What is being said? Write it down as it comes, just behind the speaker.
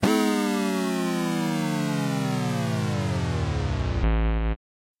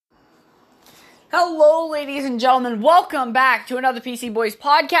Hello, ladies and gentlemen. Welcome back to another PC Boys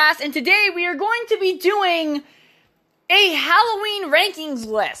podcast. And today we are going to be doing a Halloween rankings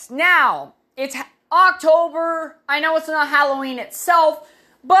list. Now, it's October. I know it's not Halloween itself,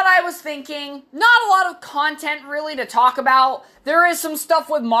 but I was thinking, not a lot of content really to talk about. There is some stuff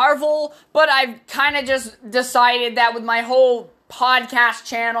with Marvel, but I've kind of just decided that with my whole podcast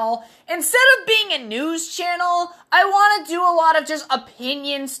channel, instead of being a news channel, I want to do a lot of just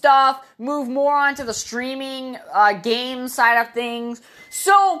opinion stuff, move more onto the streaming game side of things.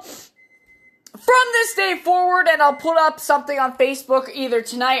 So from this day forward, and I'll put up something on Facebook either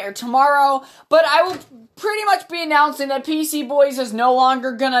tonight or tomorrow, but I will pretty much be announcing that PC Boys is no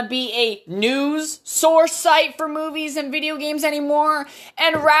longer gonna be a news source site for movies and video games anymore,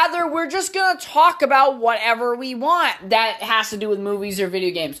 and rather we're just gonna talk about whatever we want that has to do with movies or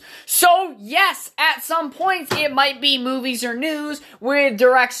video games. So yes, at some points it might be movies or news with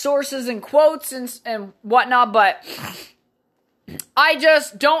direct sources and quotes and whatnot, but I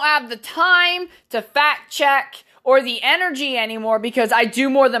just don't have the time to fact check or the energy anymore because I do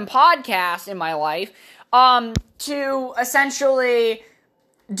more than podcasts in my life, to essentially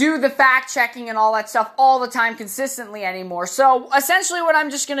do the fact checking and all that stuff all the time consistently anymore. So essentially what I'm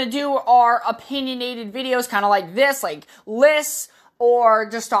just going to do are opinionated videos kind of like this, like lists, or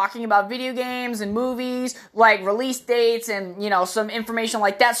just talking about video games and movies, like release dates and, some information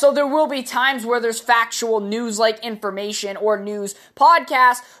like that. So there will be times where there's factual news-like information or news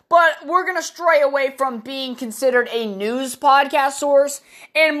podcasts, but we're going to stray away from being considered a news podcast source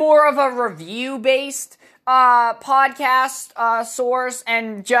and more of a review-based podcast source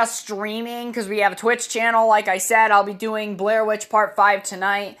and just streaming, because we have a Twitch channel. Like I said, I'll be doing Blair Witch Part 5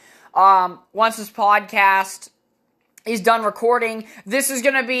 tonight. Once this podcast is done recording, this is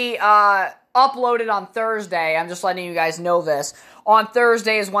going to be uploaded on Thursday. I'm just letting you guys know this. On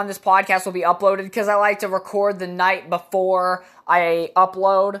Thursday is when this podcast will be uploaded, because I like to record the night before I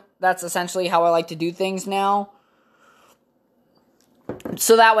upload. That's essentially how I like to do things now.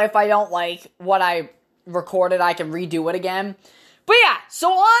 So that way, if I don't like what I recorded, I can redo it again. But yeah, so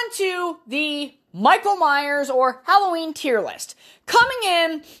on to the Michael Myers or Halloween tier list. Coming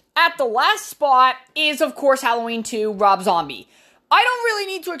in at the last spot is, of course, Halloween 2, Rob Zombie. I don't really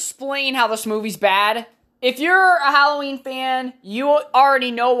need to explain how this movie's bad. If you're a Halloween fan, you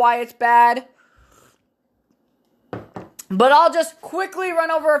already know why it's bad. But I'll just quickly run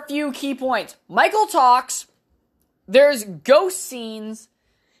over a few key points. Michael talks, there's ghost scenes,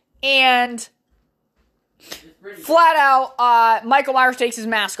 and flat out, Michael Myers takes his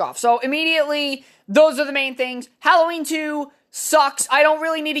mask off. So immediately, those are the main things. Halloween 2 sucks. I don't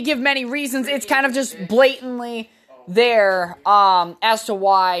really need to give many reasons. It's kind of just blatantly there as to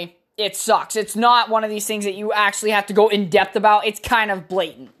why it sucks. It's not one of these things that you actually have to go in depth about. It's kind of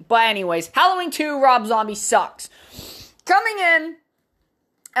blatant. But anyways, Halloween 2, Rob Zombie sucks. Coming in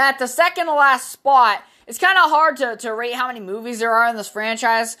at the second to last spot, it's kind of hard to rate how many movies there are in this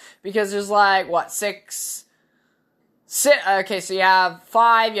franchise, because there's six? Okay, so you have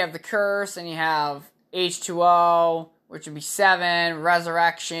 5, you have The Curse, and you have H2O, which would be 7,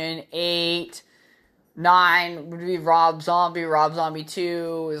 Resurrection, 8, 9 would be Rob Zombie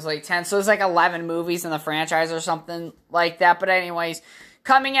 2 is 10, so there's 11 movies in the franchise or something like that. But anyways,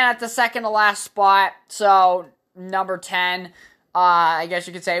 coming in at the second to last spot, so number 10, I guess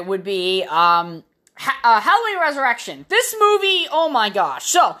you could say, would be Halloween Resurrection. This movie, oh my gosh.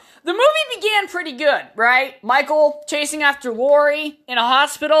 So, the movie began pretty good, right? Michael chasing after Laurie in a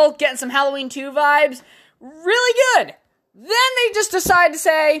hospital, getting some Halloween 2 vibes. Really good. Then they just decide to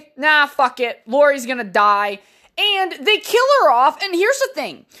say, nah, fuck it. Laurie's gonna die. And they kill her off. And here's the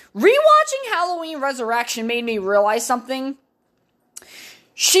thing. Rewatching Halloween Resurrection made me realize something.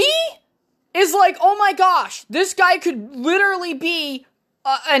 She is like, oh my gosh, this guy could literally be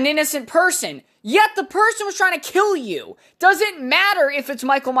an innocent person. Yet the person was trying to kill you. Doesn't matter if it's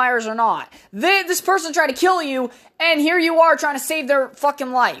Michael Myers or not. This person tried to kill you, and here you are trying to save their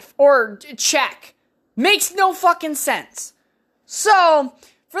fucking life. Or check. Makes no fucking sense. So,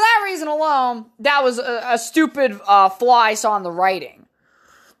 for that reason alone, that was a stupid flaw I saw in the writing.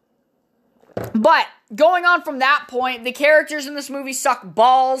 But, going on from that point, the characters in this movie suck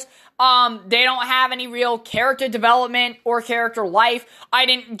balls. They don't have any real character development or character life. I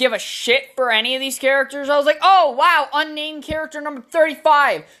didn't give a shit for any of these characters. I was like, oh, wow, unnamed character number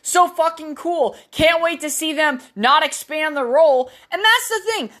 35. So fucking cool. Can't wait to see them not expand the role. And that's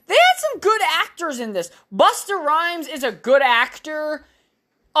the thing. They had some good actors in this. Busta Rhymes is a good actor.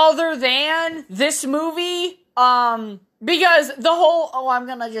 Other than this movie, Because the whole, I'm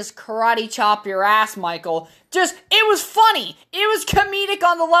gonna just karate chop your ass, Michael, it was funny. It was comedic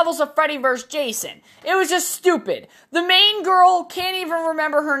on the levels of Freddy vs. Jason. It was just stupid. The main girl, can't even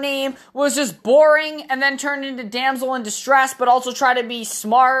remember her name, was just boring and then turned into damsel in distress, but also tried to be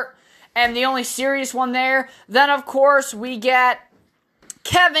smart, and the only serious one there. Then, of course, we get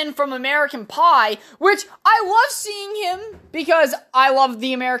Kevin from American Pie, which I love seeing him because I love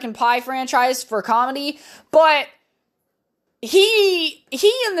the American Pie franchise for comedy, but he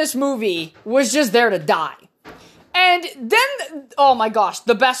in this movie was just there to die. And then, oh my gosh,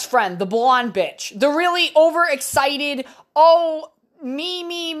 the best friend, the blonde bitch, the really overexcited,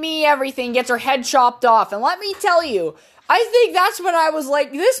 me, everything, gets her head chopped off. And let me tell you, I think that's when I was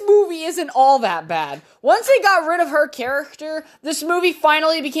like, this movie isn't all that bad. Once they got rid of her character, this movie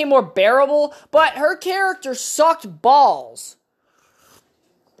finally became more bearable, but her character sucked balls.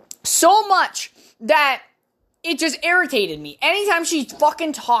 So much that it just irritated me. Anytime she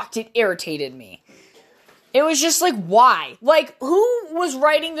fucking talked, it irritated me. It was just like, why? Like, who was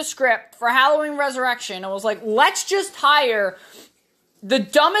writing the script for Halloween Resurrection and was like, let's just hire the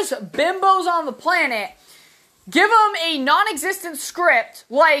dumbest bimbos on the planet, give them a non-existent script,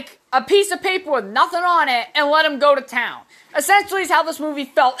 like a piece of paper with nothing on it, and let them go to town. Essentially is how this movie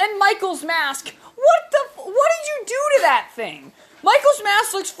felt. And Michael's mask, what did you do to that thing? Michael's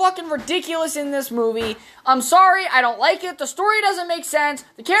mask looks fucking ridiculous in this movie. I'm sorry, I don't like it. The story doesn't make sense.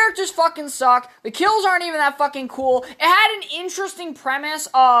 The characters fucking suck. The kills aren't even that fucking cool. It had an interesting premise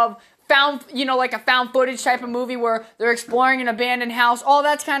of like a found footage type of movie where they're exploring an abandoned house. Oh,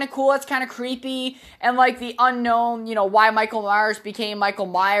 that's kind of cool. That's kind of creepy. And like the unknown, why Michael Myers became Michael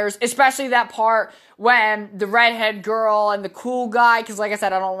Myers. Especially that part when the redhead girl and the cool guy, because like I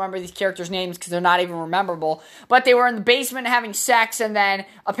said, I don't remember these characters' names because they're not even memorable, but they were in the basement having sex, and then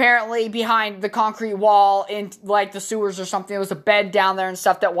apparently behind the concrete wall in like the sewers or something, there was a bed down there and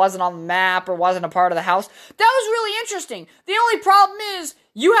stuff that wasn't on the map or wasn't a part of the house. That was really interesting. The only problem is,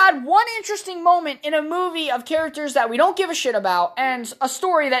 you had one interesting moment in a movie of characters that we don't give a shit about and a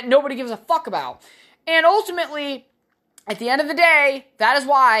story that nobody gives a fuck about. And ultimately, at the end of the day, that is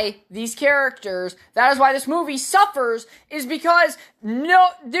why these characters, that is why this movie suffers, is because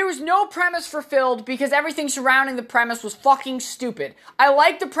there was no premise fulfilled because everything surrounding the premise was fucking stupid. I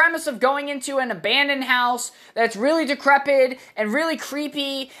like the premise of going into an abandoned house that's really decrepit and really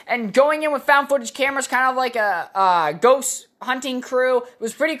creepy and going in with found footage cameras, kind of like a ghost hunting crew. It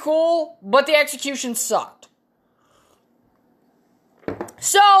was pretty cool, but the execution sucked.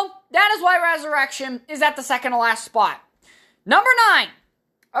 So, that is why Resurrection is at the second to last spot. Number 9.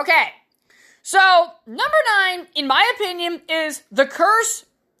 Okay. So, number 9, in my opinion, is The Curse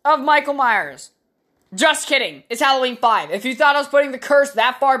of Michael Myers. Just kidding. It's Halloween 5. If you thought I was putting The Curse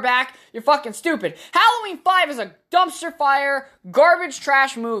that far back, you're fucking stupid. Halloween 5 is a dumpster fire, garbage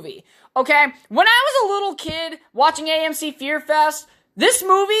trash movie. Okay? When I was a little kid watching AMC Fear Fest, this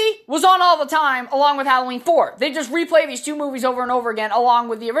movie was on all the time along with Halloween 4. They just replay these two movies over and over again along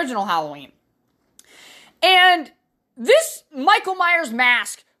with the original Halloween. And this Michael Myers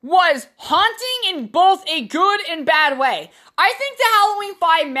mask was haunting in both a good and bad way. I think the Halloween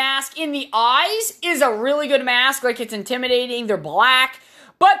 5 mask in the eyes is a really good mask. Like, it's intimidating. They're black.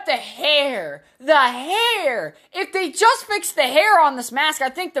 But the hair, if they just fixed the hair on this mask, I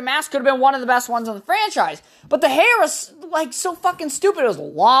think the mask could have been one of the best ones on the franchise. But the hair was, like, so fucking stupid. It was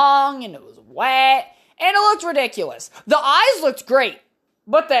long, and it was wet, and it looked ridiculous. The eyes looked great,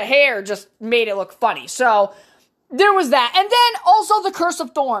 but the hair just made it look funny. So, there was that. And then, also, The Curse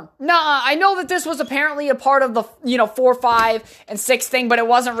of Thorn. I know that this was apparently a part of the, 4, 5, and 6 thing, but it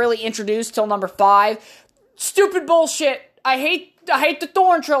wasn't really introduced till number 5. Stupid bullshit. I hate the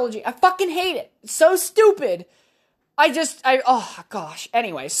Thorn trilogy. I fucking hate it. It's so stupid. Oh gosh.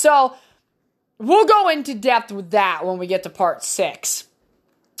 Anyway, so we'll go into depth with that when we get to part 6.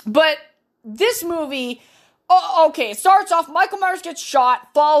 But this movie, okay, it starts off, Michael Myers gets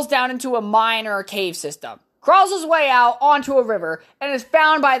shot, falls down into a mine or a cave system, crawls his way out onto a river, and is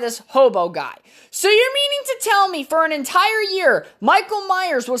found by this hobo guy. So you're meaning to tell me for an entire year, Michael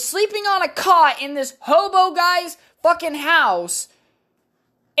Myers was sleeping on a cot in this hobo guy's fucking house,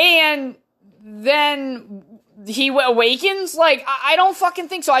 and then he awakens? Like, I don't fucking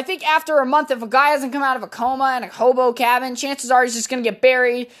think so. I think after a month, if a guy hasn't come out of a coma in a hobo cabin, chances are he's just gonna get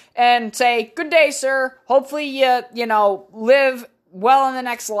buried and say, good day, sir. Hopefully you live well in the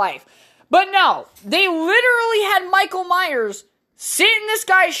next life. But no, they literally had Michael Myers sit in this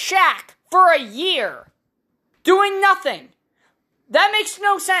guy's shack for a year, doing nothing. That makes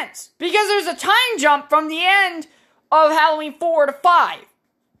no sense, because there's a time jump from the end of Halloween 4 to 5.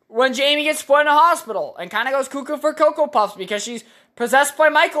 when Jamie gets put in a hospital and kind of goes cuckoo for Cocoa Puffs because she's possessed by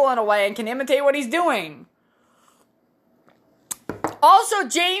Michael in a way and can imitate what he's doing. Also,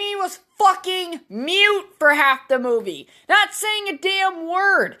 Jamie was fucking mute for half the movie. Not saying a damn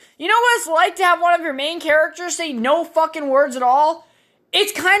word. You know what it's like to have one of your main characters say no fucking words at all?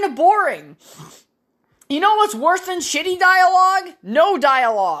 It's kind of boring. You know what's worse than shitty dialogue? No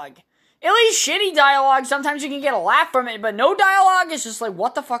dialogue. At least shitty dialogue, sometimes you can get a laugh from it, but no dialogue is just like,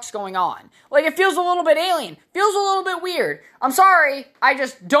 what the fuck's going on? Like, it feels a little bit alien. Feels a little bit weird. I'm sorry, I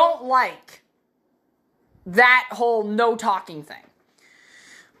just don't like that whole no talking thing.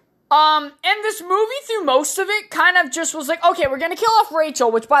 And this movie, through most of it, kind of just was like, okay, we're gonna kill off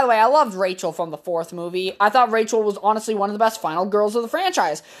Rachel, which, by the way, I loved Rachel from the fourth movie. I thought Rachel was honestly one of the best final girls of the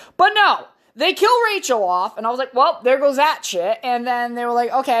franchise. But no, they kill Rachel off, and I was like, well, there goes that shit. And then they were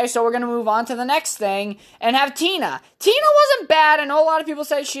like, okay, so we're gonna move on to the next thing and have Tina. Tina wasn't bad. I know a lot of people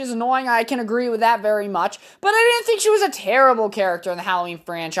say she's annoying. I can agree with that very much. But I didn't think she was a terrible character in the Halloween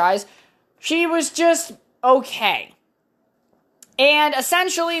franchise. She was just okay. And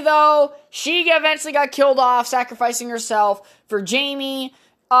essentially, though, she eventually got killed off, sacrificing herself for Jamie.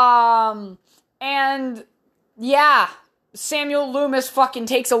 And, yeah, Samuel Loomis fucking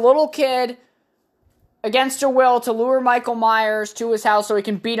takes a little kid against her will to lure Michael Myers to his house so he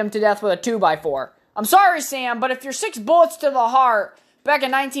can beat him to death with a 2x4. I'm sorry, Sam, but if your 6 bullets to the heart back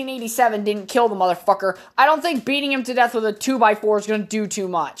in 1987 didn't kill the motherfucker, I don't think beating him to death with a 2x4 is going to do too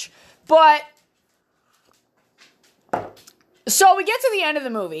much. But so we get to the end of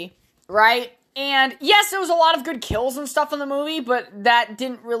the movie, right? And yes, there was a lot of good kills and stuff in the movie, but that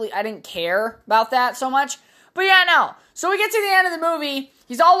didn't really, I didn't care about that so much. But yeah, no. So we get to the end of the movie,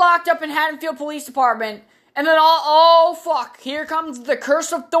 he's all locked up in Haddonfield Police Department, and then oh fuck, here comes the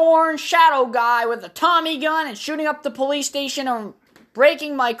Curse of Thorn shadow guy with a Tommy gun and shooting up the police station and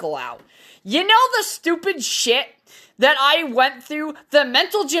breaking Michael out. You know the stupid shit that I went through, the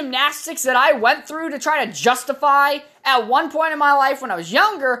mental gymnastics that I went through to try to justify at one point in my life when I was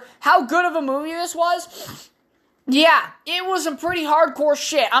younger how good of a movie this was? Yeah, it was some pretty hardcore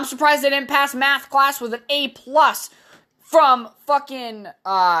shit. I'm surprised I didn't pass math class with an A+ from fucking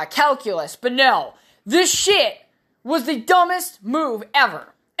calculus. But no, this shit was the dumbest move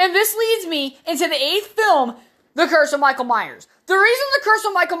ever. And this leads me into the 8th film, The Curse of Michael Myers. The reason The Curse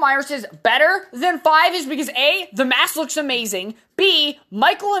of Michael Myers is better than 5 is because A, the mask looks amazing, B,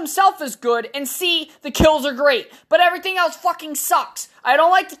 Michael himself is good, and C, the kills are great. But everything else fucking sucks. I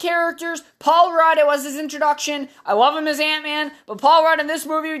don't like the characters. Paul Rudd, it was his introduction. I love him as Ant-Man, but Paul Rudd in this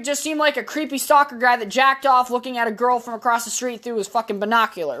movie just seemed like a creepy stalker guy that jacked off looking at a girl from across the street through his fucking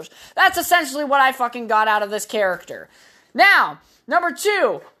binoculars. That's essentially what I fucking got out of this character. Now, number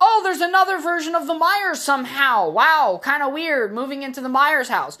 2, oh, there's another version of the Myers somehow. Wow, kind of weird, moving into the Myers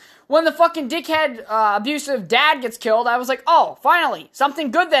house. When the fucking dickhead, abusive dad gets killed, I was like, oh, finally, something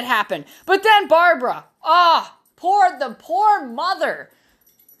good that happened. But then Barbara, the poor mother.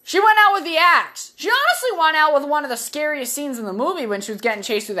 She went out with the axe. She honestly went out with one of the scariest scenes in the movie when she was getting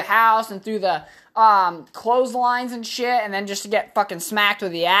chased through the house and through the, clotheslines and shit, and then just to get fucking smacked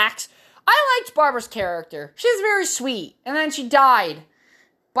with the axe. I liked Barbara's character. She's very sweet. And then she died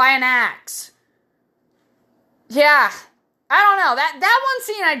by an axe. Yeah. I don't know. That one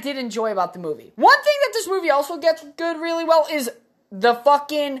scene I did enjoy about the movie. One thing that this movie also gets good really well is the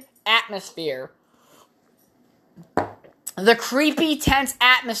fucking atmosphere. The creepy, tense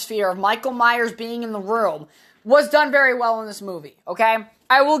atmosphere of Michael Myers being in the room was done very well in this movie, okay?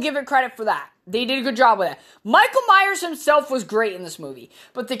 I will give it credit for that. They did a good job with that. Michael Myers himself was great in this movie.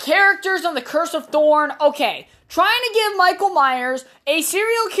 But the characters on The Curse of Thorn, okay. Trying to give Michael Myers, a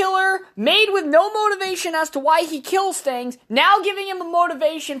serial killer made with no motivation as to why he kills things, now giving him a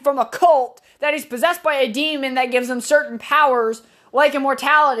motivation from a cult that is possessed by a demon that gives him certain powers, like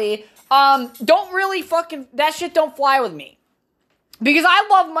immortality, that shit don't fly with me. Because I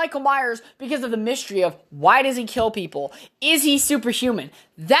love Michael Myers because of the mystery of why does he kill people? Is he superhuman?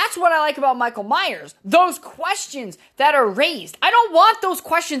 That's what I like about Michael Myers. Those questions that are raised. I don't want those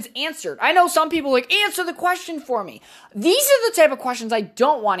questions answered. I know some people answer the question for me. These are the type of questions I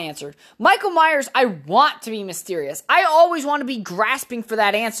don't want answered. Michael Myers, I want to be mysterious. I always want to be grasping for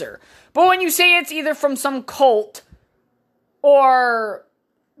that answer. But when you say it's either from some cult or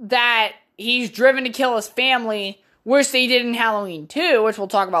that he's driven to kill his family, which they did in Halloween 2, which we'll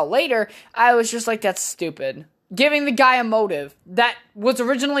talk about later, I was just like, that's stupid. Giving the guy a motive that was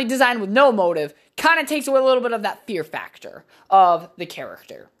originally designed with no motive kind of takes away a little bit of that fear factor of the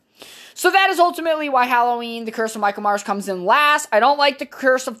character. So that is ultimately why Halloween, The Curse of Michael Myers, comes in last. I don't like The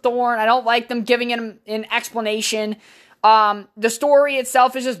Curse of Thorn. I don't like them giving him an explanation. The story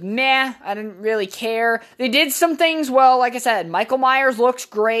itself is just meh. I didn't really care. They did some things well, like I said. Michael Myers looks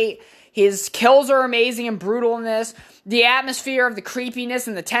great. His kills are amazing and brutal in this. The atmosphere of the creepiness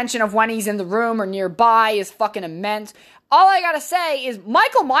and the tension of when he's in the room or nearby is fucking immense. All I gotta say is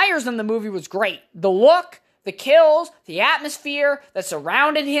Michael Myers in the movie was great. The look, the kills, the atmosphere that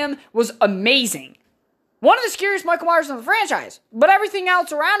surrounded him was amazing. One of the scariest Michael Myers in the franchise. But everything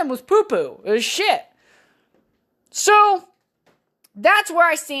else around him was poo-poo. It was shit. So, that's where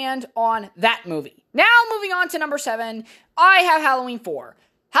I stand on that movie. Now, moving on to number 7, I have Halloween 4.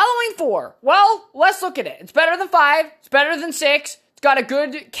 Halloween 4, well, let's look at it. It's better than 5. It's better than 6. It's got a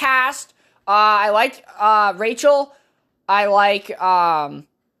good cast. I like Rachel. I like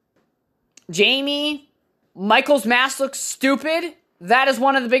Jamie. Michael's mask looks stupid. That is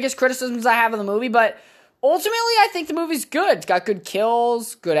one of the biggest criticisms I have of the movie. But ultimately, I think the movie's good. It's got good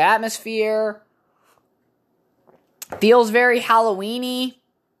kills, good atmosphere. Feels very Halloween-y.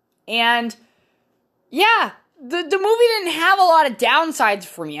 And, yeah, the movie didn't have a lot of downsides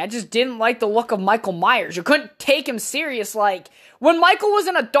for me. I just didn't like the look of Michael Myers. You couldn't take him serious. Like, when Michael was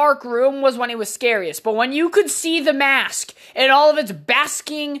in a dark room was when he was scariest. But when you could see the mask and all of its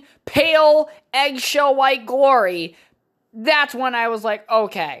basking, pale, eggshell-white glory, that's when I was like,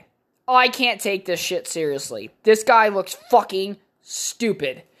 okay, I can't take this shit seriously. This guy looks fucking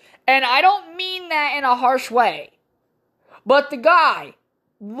stupid. And I don't mean that in a harsh way. But the guy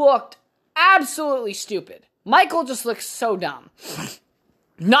looked absolutely stupid. Michael just looks so dumb.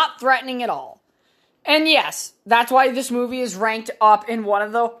 Not threatening at all. And yes, that's why this movie is ranked up in one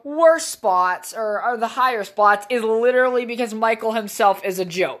of the worst spots, or the higher spots, is literally because Michael himself is a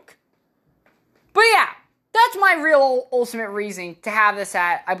joke. But yeah, that's my real ultimate reason to have this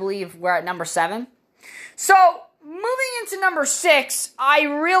at, I believe we're at number 7. So, moving into number 6, I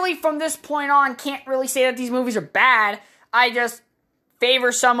really, from this point on, can't really say that these movies are bad. I just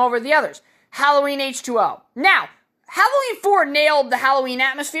favor some over the others. Halloween H2O. Now, Halloween 4 nailed the Halloween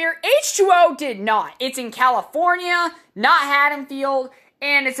atmosphere. H2O did not. It's in California, not Haddonfield,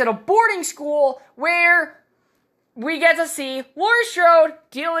 and it's at a boarding school where we get to see Laurie Strode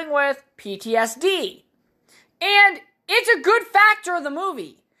dealing with PTSD. And it's a good factor of the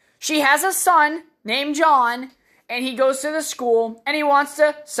movie. She has a son named John, and he goes to the school, and he wants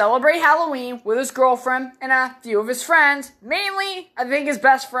to celebrate Halloween with his girlfriend and a few of his friends. Mainly, I think his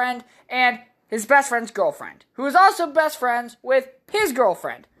best friend and his best friend's girlfriend, who is also best friends with his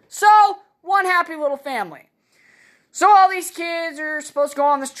girlfriend. So, one happy little family. So all these kids are supposed to go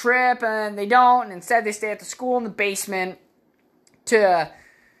on this trip, and they don't, and instead they stay at the school in the basement to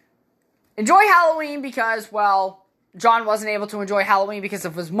enjoy Halloween because, well, John wasn't able to enjoy Halloween because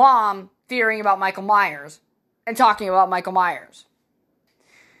of his mom fearing about Michael Myers and talking about Michael Myers.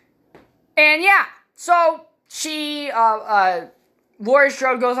 And yeah, so she, Laurie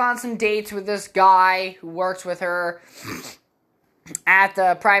Strode goes on some dates with this guy who works with her at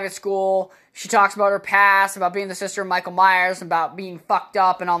the private school. She talks about her past, about being the sister of Michael Myers, about being fucked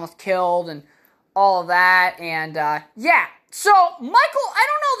up and almost killed, and all of that. And, yeah. So, Michael, I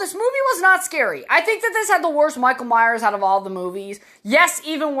don't know, this movie was not scary. I think that this had the worst Michael Myers out of all the movies. Yes,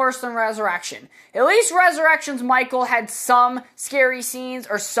 even worse than Resurrection. At least Resurrection's Michael had some scary scenes,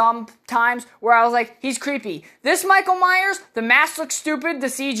 or some times where I was like, he's creepy. This Michael Myers, the mask looks stupid, the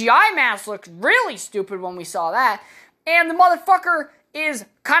CGI mask looked really stupid when we saw that, and the motherfucker is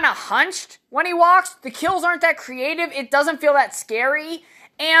kind of hunched when he walks. The kills aren't that creative, it doesn't feel that scary,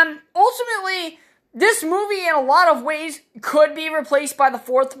 and ultimately, this movie, in a lot of ways, could be replaced by the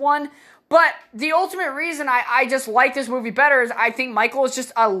fourth one, but the ultimate reason I just like this movie better is I think Michael is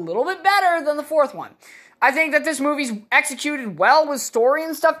just a little bit better than the fourth one. I think that this movie's executed well with story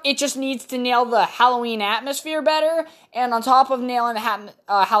and stuff. It just needs to nail the Halloween atmosphere better, and on top of nailing the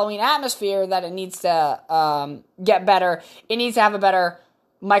Halloween atmosphere that it needs to get better, it needs to have a better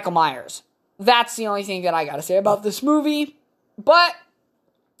Michael Myers. That's the only thing that I gotta say about this movie, but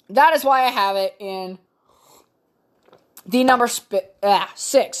that is why I have it in the number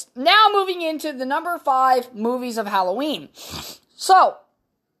 6. Now moving into the number 5 movies of Halloween. So,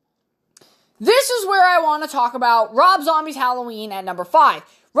 this is where I want to talk about Rob Zombie's Halloween at number 5.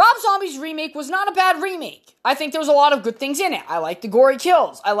 Rob Zombie's remake was not a bad remake. I think there was a lot of good things in it. I like the gory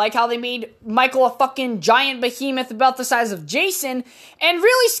kills. I like how they made Michael a fucking giant behemoth about the size of Jason and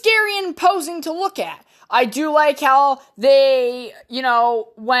really scary and imposing to look at. I do like how they,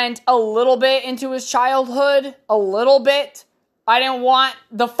 went a little bit into his childhood. A little bit. I didn't want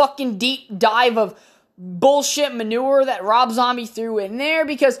the fucking deep dive of bullshit manure that Rob Zombie threw in there,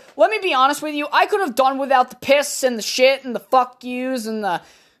 because, let me be honest with you, I could have done without the piss and the shit and the fuck yous and the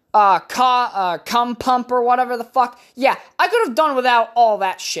cum pump or whatever the fuck. Yeah, I could have done without all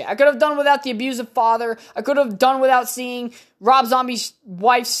that shit. I could have done without the abusive father. I could have done without seeing Rob Zombie's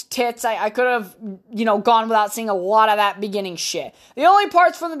wife's tits. I could have, gone without seeing a lot of that beginning shit. The only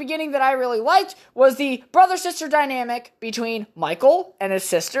parts from the beginning that I really liked was the brother-sister dynamic between Michael and his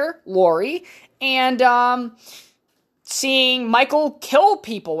sister, Laurie, and, seeing Michael kill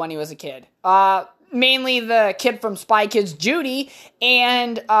people when he was a kid. Mainly the kid from Spy Kids, Judy,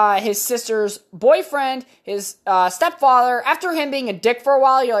 and his sister's boyfriend, his stepfather. After him being a dick for a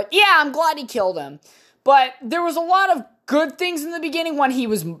while, you're like, yeah, I'm glad he killed him. But there was a lot of good things in the beginning when he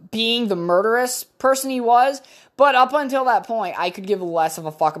was being the murderous person he was. But up until that point, I could give less of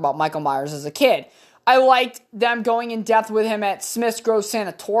a fuck about Michael Myers as a kid. I liked them going in depth with him at Smith's Grove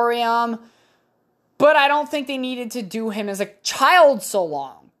Sanatorium. But I don't think they needed to do him as a child so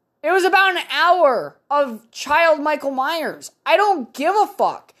long. It was about an hour of child Michael Myers. I don't give a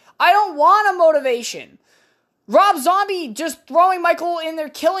fuck. I don't want a motivation. Rob Zombie just throwing Michael in there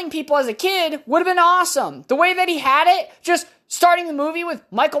killing people as a kid would have been awesome. The way that he had it, just starting the movie with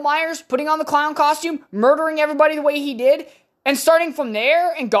Michael Myers putting on the clown costume, murdering everybody the way he did, and starting from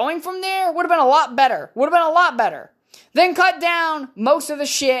there and going from there would have been a lot better. Then cut down most of the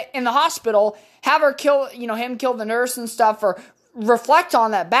shit in the hospital, have her kill, him kill the nurse and stuff, or reflect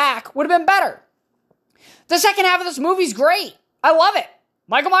on that back, would have been better. The second half of this movie's great. I love it.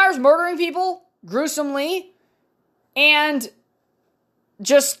 Michael Myers murdering people gruesomely, and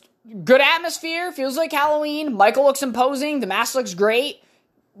just good atmosphere, feels like Halloween. Michael looks imposing, the mask looks great.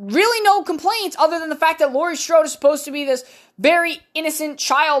 Really no complaints other than the fact that Laurie Strode is supposed to be this very innocent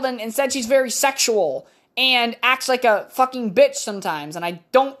child, and instead she's very sexual and acts like a fucking bitch sometimes, and I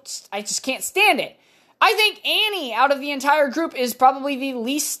just can't stand it. I think Annie, out of the entire group, is probably the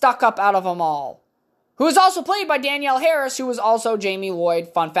least stuck up out of them all. Who is also played by Danielle Harris, who was also Jamie Lloyd,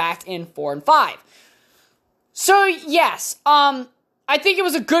 fun fact, in 4 and 5. So, yes, I think it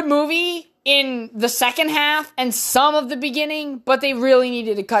was a good movie in the second half and some of the beginning, but they really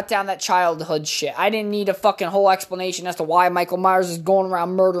needed to cut down that childhood shit. I didn't need a fucking whole explanation as to why Michael Myers is going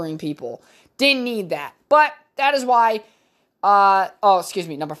around murdering people. Didn't need that. But that is why,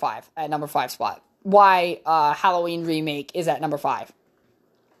 number 5, at number 5 spot. Why Halloween Remake is at number 5.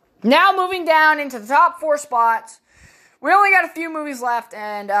 Now moving down into the top 4 spots. We only got a few movies left,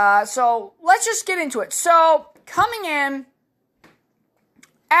 and so let's just get into it. So, coming in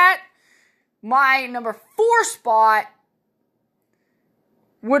at my number 4 spot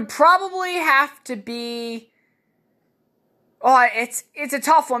would probably have to be... it's a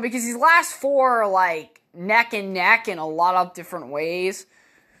tough one, because these last 4 are like neck and neck in a lot of different ways.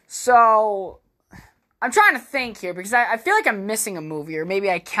 So... I'm trying to think here, because I feel like I'm missing a movie, or maybe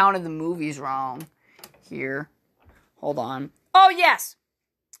I counted the movies wrong here. Hold on. Oh, yes!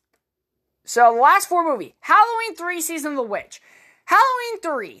 So, the last 4 movie. Halloween 3, Season of the Witch. Halloween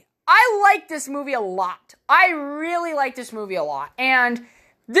 3. I like this movie a lot. I really like this movie a lot. And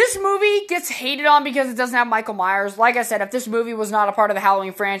this movie gets hated on because it doesn't have Michael Myers. Like I said, if this movie was not a part of the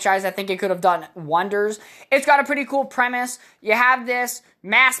Halloween franchise, I think it could have done wonders. It's got a pretty cool premise. You have this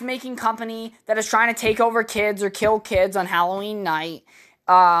mask-making company that is trying to take over kids or kill kids on Halloween night.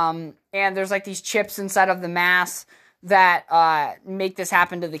 And there's like these chips inside of the masks that make this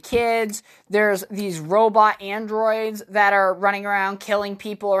happen to the kids. There's these robot androids that are running around killing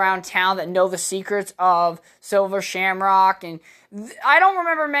people around town that know the secrets of Silver Shamrock. And I don't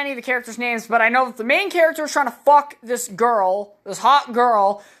remember many of the characters' names, but I know that the main character is trying to fuck this girl, this hot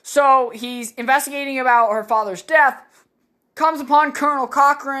girl. So he's investigating about her father's death, comes upon Colonel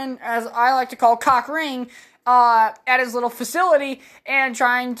Cochran, as I like to call Cockring, at his little facility, and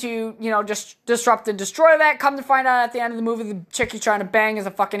trying to, just disrupt and destroy that. Come to find out at the end of the movie, the chick he's trying to bang is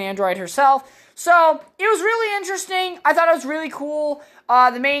a fucking android herself. So, it was really interesting. I thought it was really cool.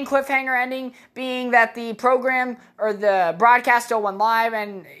 The main cliffhanger ending being that the program, or the broadcast still went live,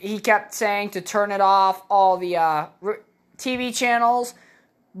 and he kept saying to turn it off, all the TV channels.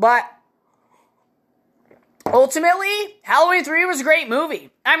 But ultimately, Halloween 3 was a great movie.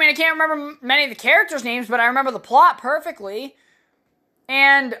 I mean, I can't remember many of the characters' names, but I remember the plot perfectly.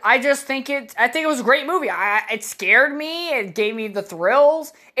 And I think it was a great movie. It scared me. It gave me the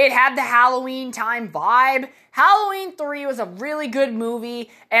thrills. It had the Halloween time vibe. Halloween 3 was a really good movie,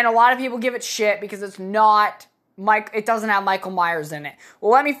 and a lot of people give it shit because it doesn't have Michael Myers in it.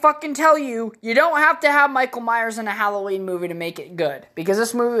 Well, let me fucking tell you, you don't have to have Michael Myers in a Halloween movie to make it good, because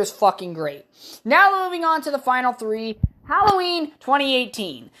this movie was fucking great. Now moving on to the final 3, Halloween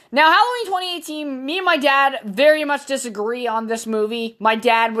 2018. Now, Halloween 2018, me and my dad very much disagree on this movie. My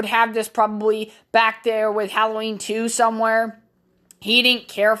dad would have this probably back there with Halloween 2 somewhere. He didn't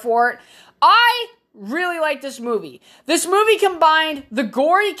care for it. I really like this movie. This movie combined the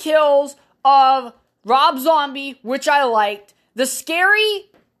gory kills of Rob Zombie, which I liked, the scary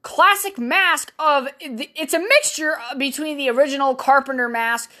classic mask of, it's a mixture between the original Carpenter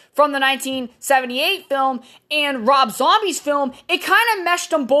mask from the 1978 film and Rob Zombie's film. It kind of meshed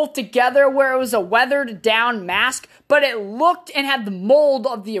them both together where it was a weathered down mask, but it looked and had the mold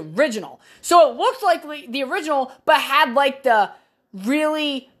of the original. So it looked like the original, but had like the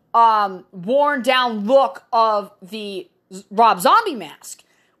really worn down look of the Rob Zombie mask,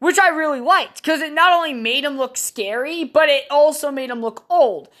 which I really liked, because it not only made him look scary, but it also made him look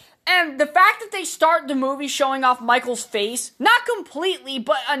old. And the fact that they start the movie showing off Michael's face, not completely,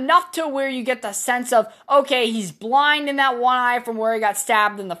 but enough to where you get the sense of, okay, he's blind in that one eye from where he got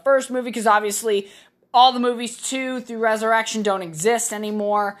stabbed in the first movie, because obviously all the movies 2 through Resurrection don't exist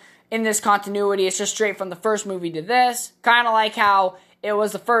anymore in this continuity. It's just straight from the first movie to this. Kind of like how it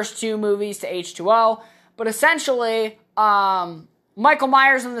was the first 2 movies to H2O. But essentially, Michael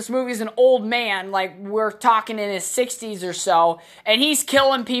Myers in this movie is an old man, like we're talking in his 60s or so, and he's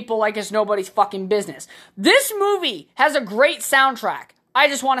killing people like it's nobody's fucking business. This movie has a great soundtrack, I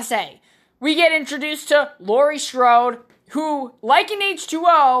just want to say. We get introduced to Laurie Strode, who, like in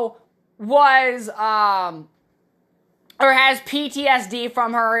H2O, was, or has PTSD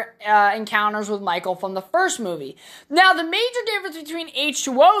from her encounters with Michael from the first movie. Now, the major difference between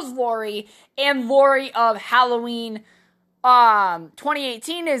H2O's Laurie and Laurie of Halloween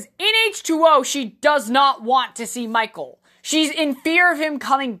 2018 is, in H2O, she does not want to see Michael. She's in fear of him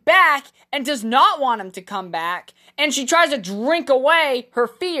coming back and does not want him to come back, and she tries to drink away her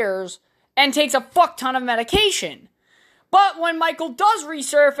fears and takes a fuck ton of medication. But when Michael does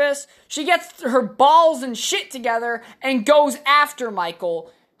resurface, she gets her balls and shit together and goes after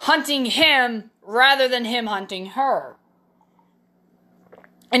Michael, hunting him rather than him hunting her.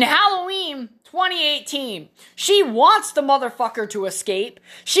 In Halloween 2018, she wants the motherfucker to escape.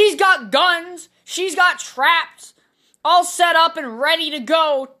 She's got guns, she's got traps, all set up and ready to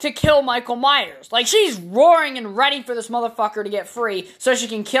go to kill Michael Myers. Like, she's roaring and ready for this motherfucker to get free so she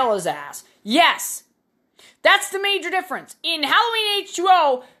can kill his ass. Yes. That's the major difference. In Halloween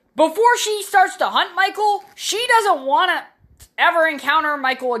H2O, before she starts to hunt Michael, she doesn't want to ever encounter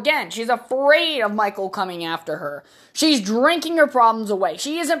Michael again. She's afraid of Michael coming after her. She's drinking her problems away.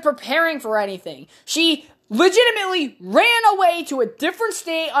 She isn't preparing for anything. She legitimately ran away to a different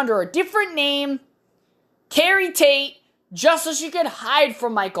state under a different name, Carrie Tate, just so she could hide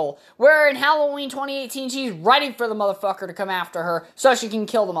from Michael. Where in Halloween 2018, she's ready for the motherfucker to come after her so she can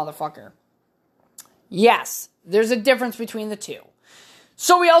kill the motherfucker. Yes, there's a difference between the two.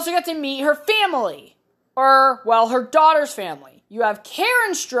 So we also get to meet her family. Or, well, her daughter's family. You have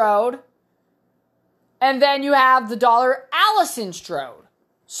Karen Strode, and then you have the daughter Allison Strode.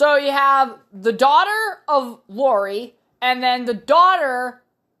 So you have the daughter of Laurie, and then the daughter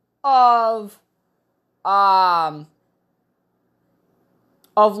of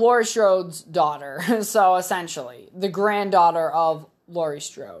Laurie Strode's daughter. So essentially, the granddaughter of Laurie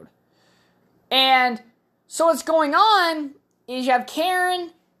Strode. And so what's going on is you have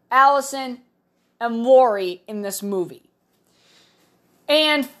Karen, Allison, and Laurie in this movie.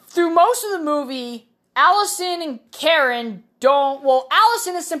 And through most of the movie, Allison and Karen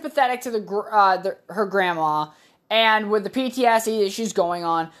Allison is sympathetic to her grandma and with the PTSD that she's going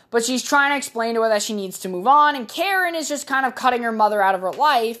on, but she's trying to explain to her that she needs to move on, and Karen is just kind of cutting her mother out of her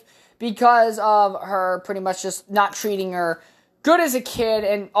life because of her pretty much just not treating her good as a kid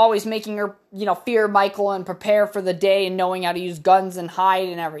and always making her, fear Michael and prepare for the day and knowing how to use guns and hide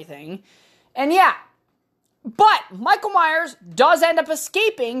and everything. And yeah, but Michael Myers does end up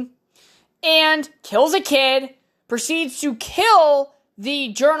escaping and kills a kid, proceeds to kill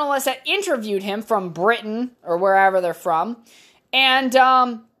the journalist that interviewed him from Britain or wherever they're from, and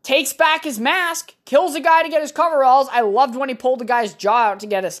takes back his mask, kills a guy to get his coveralls. I loved when he pulled the guy's jaw out to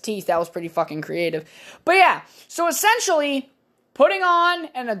get his teeth. That was pretty fucking creative. But yeah, so essentially putting on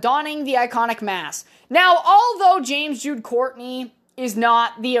and donning the iconic mask. Now, although James Jude Courtney is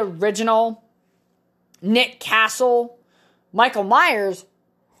not the original Nick Castle Michael Myers,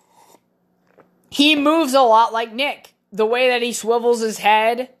 he moves a lot like Nick. The way that he swivels his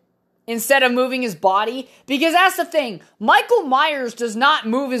head instead of moving his body. Because that's the thing. Michael Myers does not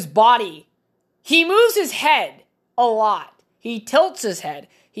move his body. He moves his head a lot. He tilts his head.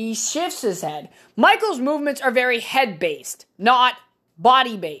 He shifts his head. Michael's movements are very head-based, not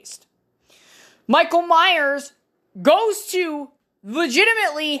body-based. Michael Myers goes to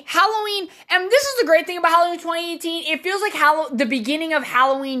legitimately, Halloween, and this is the great thing about Halloween 2018, it feels like the beginning of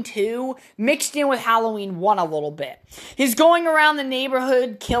Halloween 2 mixed in with Halloween 1 a little bit. He's going around the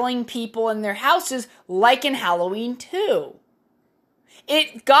neighborhood killing people in their houses like in Halloween 2.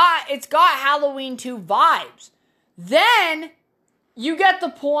 It's got Halloween 2 vibes. Then, you get the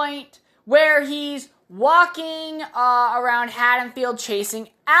point where he's walking around Haddonfield chasing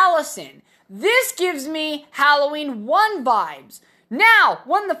Allison. This gives me Halloween 1 vibes. Now,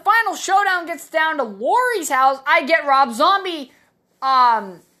 when the final showdown gets down to Laurie's house, I get Rob Zombie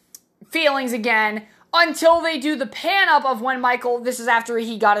feelings again until they do the pan up of when Michael, this is after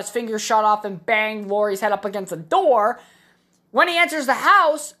he got his finger shot off and banged Laurie's head up against the door. When he enters the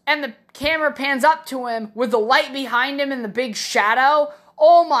house and the camera pans up to him with the light behind him and the big shadow,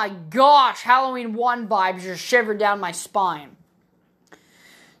 oh my gosh, Halloween 1 vibes just shivered down my spine.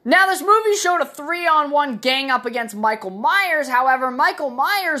 Now, this movie showed a 3-on-1 gang up against Michael Myers. However, Michael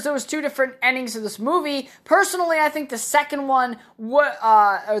Myers, there was 2 different endings to this movie. Personally, I think the second one,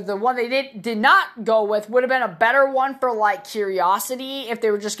 or the one they did not go with, would have been a better one for, like, curiosity if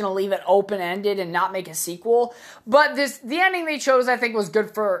they were just going to leave it open-ended and not make a sequel. But the ending they chose, I think, was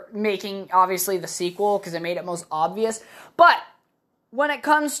good for making, obviously, the sequel, because it made it most obvious. But when it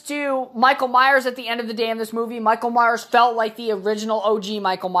comes to Michael Myers at the end of the day in this movie, Michael Myers felt like the original OG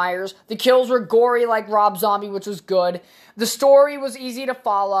Michael Myers. The kills were gory like Rob Zombie, which was good. The story was easy to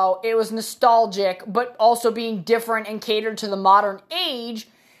follow. It was nostalgic, but also being different and catered to the modern age.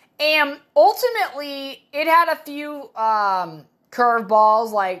 And ultimately, it had a few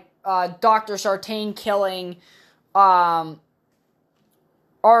curveballs, like Dr. Sartain killing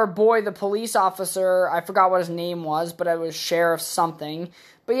our boy, the police officer. I forgot what his name was, but it was Sheriff something.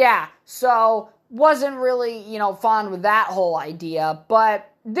 But yeah, so wasn't really, fond with that whole idea.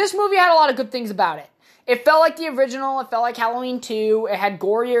 But this movie had a lot of good things about it. It felt like the original. It felt like Halloween 2. It had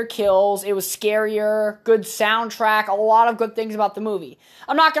gorier kills. It was scarier. Good soundtrack. A lot of good things about the movie.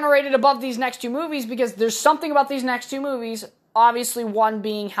 I'm not going to rate it above these next 2 movies because there's something about these next 2 movies. Obviously, one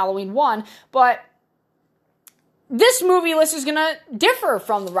being Halloween 1. But this movie list is going to differ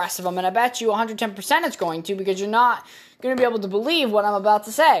from the rest of them, and I bet you 110% it's going to, because you're not going to be able to believe what I'm about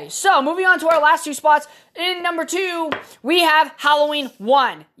to say. So, moving on to our last 2 spots. In number 2, we have Halloween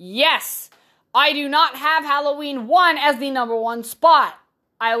 1. Yes, I do not have Halloween 1 as the number 1 spot.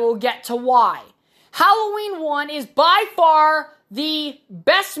 I will get to why. Halloween 1 is by far the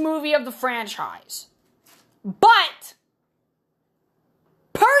best movie of the franchise. But,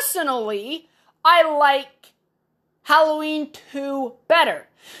 personally, I like Halloween 2 better.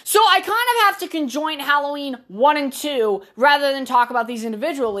 So I kind of have to conjoin Halloween 1 and 2 rather than talk about these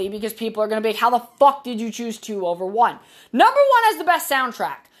individually, because people are going to be like, how the fuck did you choose 2 over 1? Number 1 has the best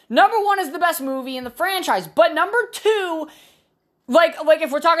soundtrack. Number 1 is the best movie in the franchise. But number 2, like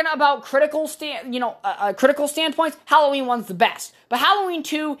if we're talking about critical standpoints, Halloween 1's the best. But Halloween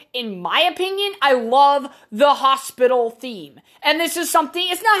 2, in my opinion, I love the hospital theme. And this is something,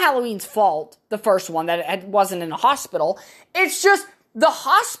 it's not Halloween's fault, the first one, that it wasn't in a hospital. It's just the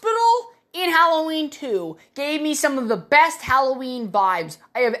hospital in Halloween 2 gave me some of the best Halloween vibes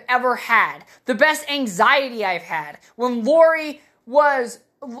I have ever had. The best anxiety I've had. When Laurie was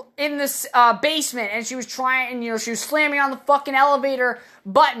in this basement and she was trying, she was slamming on the fucking elevator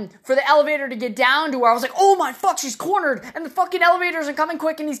button for the elevator to get down to her. I was like, oh my fuck, she's cornered and the fucking elevators are coming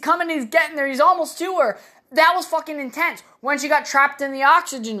quick and he's coming and he's getting there. He's almost to her. That was fucking intense. When she got trapped in the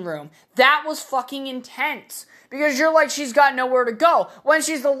oxygen room, that was fucking intense. Because you're like, she's got nowhere to go. When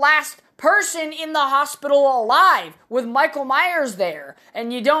she's the last person in the hospital alive with Michael Myers there,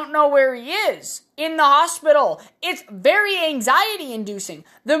 and you don't know where he is in the hospital. It's very anxiety-inducing.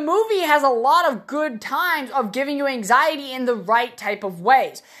 The movie has a lot of good times of giving you anxiety in the right type of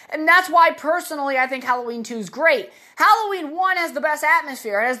ways. And that's why, personally, I think Halloween 2 is great. Halloween 1 has the best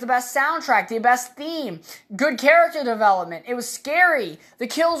atmosphere. It has the best soundtrack, the best theme, good character development. It was scary. The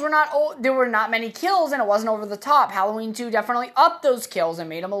kills were there were not many kills, and it wasn't over the top. Halloween 2 definitely upped those kills and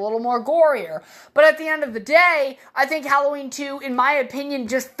made them a little more gorier. But at the end of the day, I think Halloween 2, in my opinion,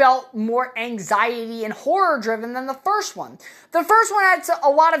 just felt more anxiety and horror driven than the first one. The first one had a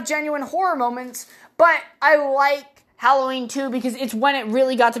lot of genuine horror moments, but I like Halloween 2 because it's when it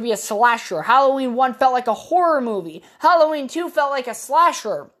really got to be a slasher. Halloween 1 felt like a horror movie. Halloween 2 felt like a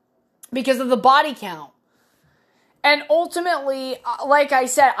slasher because of the body count. And ultimately, like I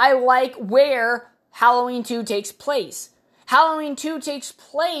said, I like where Halloween 2 takes place. Halloween 2 takes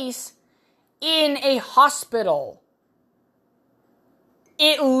place in a hospital.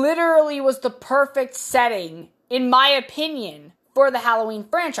 It literally was the perfect setting, in my opinion, for the Halloween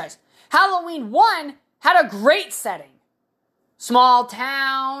franchise. Halloween 1 had a great setting. Small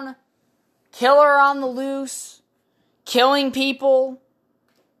town, killer on the loose, killing people.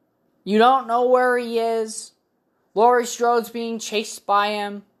 You don't know where he is. Laurie Strode's being chased by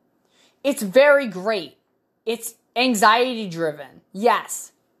him. It's very great. It's anxiety driven.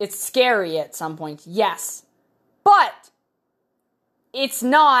 Yes. It's scary at some points. Yes. But it's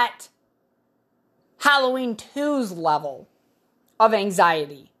not Halloween 2's level of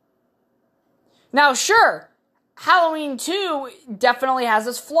anxiety. Now, sure, Halloween 2 definitely has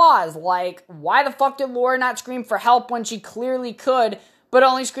its flaws. Like, why the fuck did Laurie not scream for help when she clearly could, but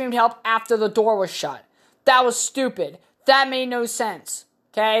only screamed help after the door was shut? That was stupid. That made no sense.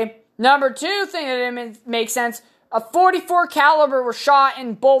 Okay? Number 2 thing that didn't make sense, a .44 caliber was shot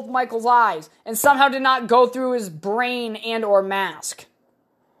in both Michael's eyes and somehow did not go through his brain and or mask.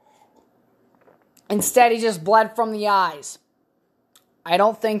 Instead, he just bled from the eyes. I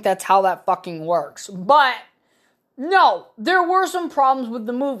don't think that's how that fucking works. But, no, there were some problems with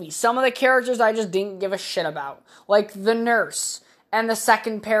the movie. Some of the characters I just didn't give a shit about. Like the nurse and the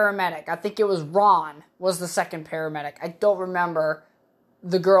second paramedic. I think it was Ron was the second paramedic. I don't remember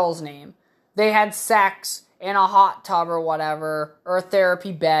the girl's name. They had sex in a hot tub or whatever, or a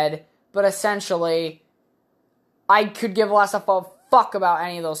therapy bed. But essentially, I could give less of a fuck about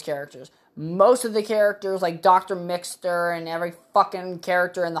any of those characters. Most of the characters, like Dr. Mixter and every fucking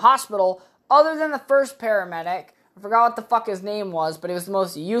character in the hospital, other than the first paramedic, I forgot what the fuck his name was, but he was the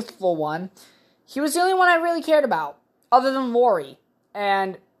most youthful one. He was the only one I really cared about, other than Laurie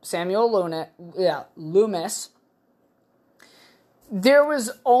and Samuel Loomis. There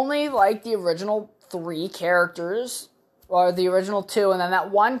was only, like, the original 3 characters, or the original 2, and then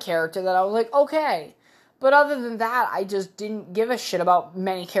that one character that I was like, okay. But other than that, I just didn't give a shit about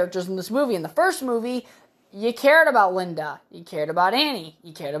many characters in this movie. In the first movie, you cared about Linda. You cared about Annie.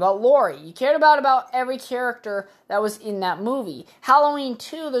 You cared about Laurie. You cared about every character that was in that movie. Halloween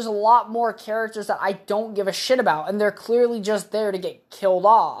 2, there's a lot more characters that I don't give a shit about. And they're clearly just there to get killed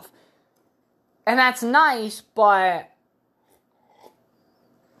off. And that's nice, but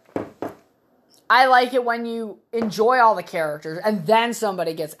I like it when you enjoy all the characters and then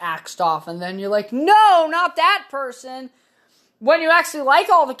somebody gets axed off and then you're like, no, not that person. When you actually like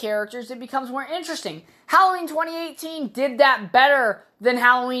all the characters, it becomes more interesting. Halloween 2018 did that better than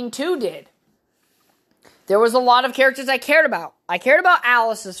Halloween 2 did. There was a lot of characters I cared about. I cared about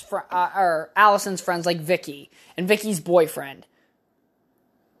Allison's friends like Vicky and Vicky's boyfriend.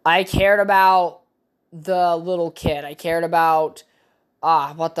 I cared about the little kid. I cared about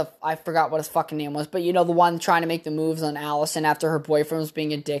I forgot what his fucking name was, but you know, the one trying to make the moves on Allison after her boyfriend was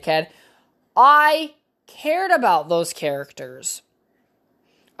being a dickhead. I cared about those characters.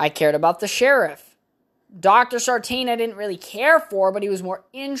 I cared about the sheriff. Dr. Sartain I didn't really care for, but he was more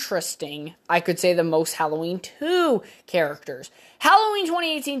interesting, I could say, than most Halloween 2 characters. Halloween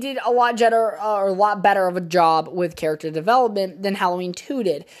 2018 did a lot better of a job with character development than Halloween 2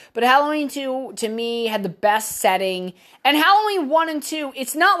 did. But Halloween 2, to me, had the best setting. And Halloween 1 and 2,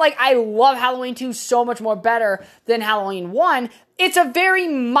 it's not like I love Halloween 2 so much more better than Halloween 1. It's a very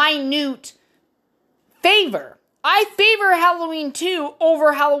minute favor. I favor Halloween 2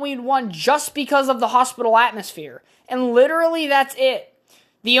 over Halloween 1 just because of the hospital atmosphere. And literally, that's it.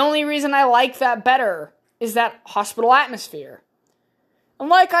 The only reason I like that better is that hospital atmosphere. And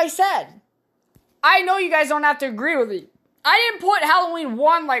like I said, I know you guys don't have to agree with me. I didn't put Halloween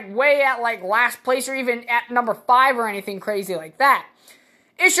 1 way at last place or even at number 5 or anything crazy like that.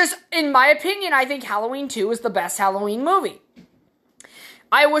 It's just, in my opinion, I think Halloween 2 is the best Halloween movie.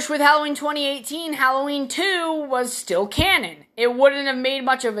 I wish with Halloween 2018, Halloween 2 was still canon. It wouldn't have made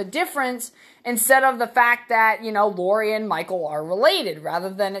much of a difference instead of the fact that, you know, Laurie and Michael are related rather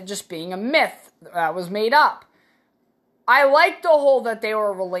than it just being a myth that was made up. I liked the whole that they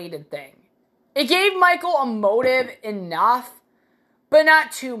were a related thing. It gave Michael a motive enough, but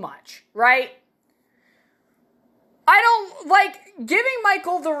not too much, right? I don't, giving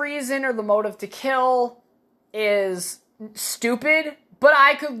Michael the reason or the motive to kill is stupid. But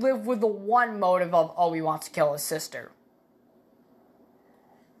I could live with the one motive of, oh, he wants to kill his sister.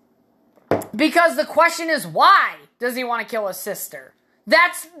 Because the question is, why does he want to kill his sister?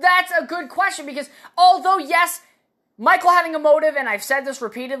 That's a good question, because although, yes, Michael having a motive, and I've said this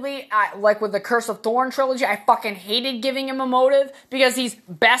repeatedly, like with the Curse of Thorn trilogy, I fucking hated giving him a motive, because he's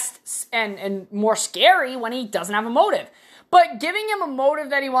best and more scary when he doesn't have a motive. But giving him a motive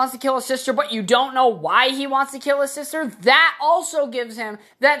that he wants to kill his sister, but you don't know why he wants to kill his sister, that also gives him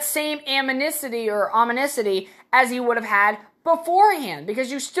that same ominousity as he would have had beforehand,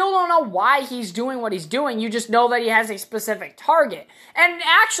 because you still don't know why he's doing what he's doing. You just know that he has a specific target. And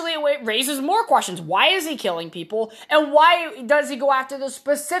actually, it raises more questions. Why is he killing people? And why does he go after the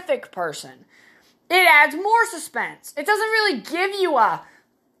specific person? It adds more suspense. It doesn't really give you a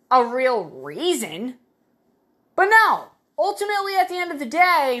real reason. But no, ultimately, at the end of the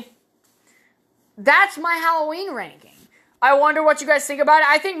day, that's my Halloween ranking. I wonder what you guys think about it.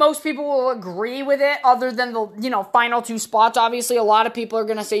 I think most people will agree with it, other than the, final 2 spots. Obviously, a lot of people are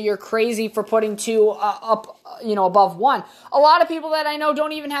going to say you're crazy for putting 2 up, above 1. A lot of people that I know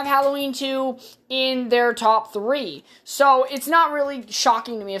don't even have Halloween 2 in their top 3. So it's not really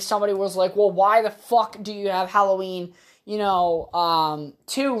shocking to me if somebody was like, well, why the fuck do you have Halloween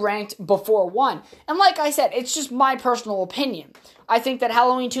 2 ranked before 1? And like I said, it's just my personal opinion. I think that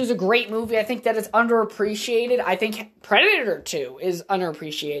Halloween 2 is a great movie. I think that it's underappreciated. I think Predator 2 is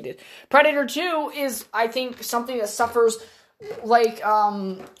underappreciated. Predator 2 is, I think, something that suffers like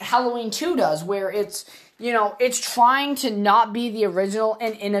Halloween 2 does, where it's, it's trying to not be the original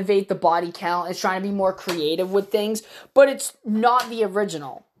and innovate the body count. It's trying to be more creative with things, but it's not the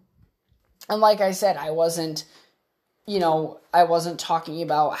original. And like I said, I wasn't talking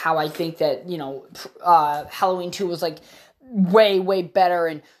about how I think that, Halloween 2 was like way, way better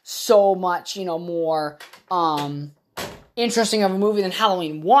and so much, more interesting of a movie than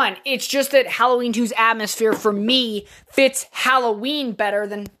Halloween 1. It's just that Halloween 2's atmosphere, for me, fits Halloween better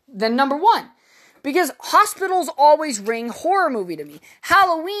than number 1. Because hospitals always ring horror movie to me.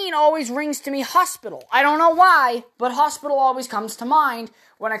 Halloween always rings to me hospital. I don't know why, but hospital always comes to mind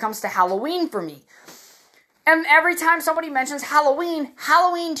when it comes to Halloween for me. And every time somebody mentions Halloween,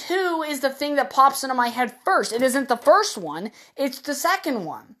 Halloween 2 is the thing that pops into my head first. It isn't the first one, it's the second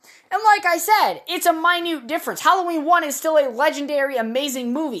one. And like I said, it's a minute difference. Halloween 1 is still a legendary,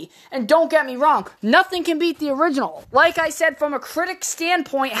 amazing movie. And don't get me wrong, nothing can beat the original. Like I said, from a critic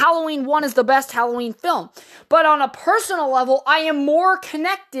standpoint, Halloween 1 is the best Halloween film. But on a personal level, I am more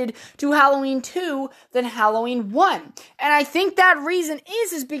connected to Halloween 2 than Halloween 1. And I think that reason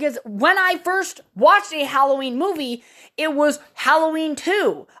is because when I first watched a Halloween movie, it was Halloween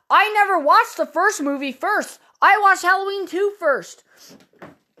 2. I never watched the first movie first. I watched Halloween 2 first.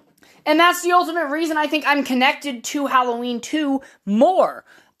 And that's the ultimate reason I think I'm connected to Halloween 2 more.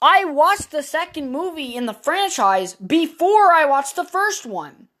 I watched the second movie in the franchise before I watched the first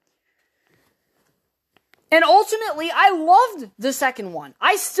one. And ultimately, I loved the second one.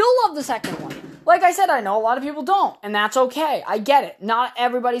 I still love the second one. Like I said, I know a lot of people don't, and that's okay. I get it. Not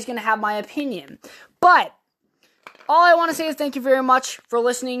everybody's going to have my opinion. But all I want to say is thank you very much for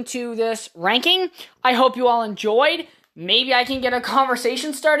listening to this ranking. I hope you all enjoyed. Maybe I can get a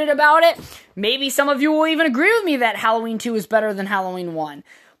conversation started about it. Maybe some of you will even agree with me that Halloween 2 is better than Halloween 1.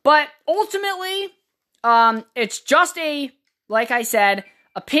 But ultimately, it's just like I said,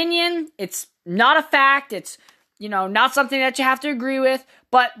 opinion. It's not a fact. It's, not something that you have to agree with.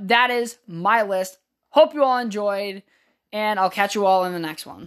 But that is my list. Hope you all enjoyed. And I'll catch you all in the next one.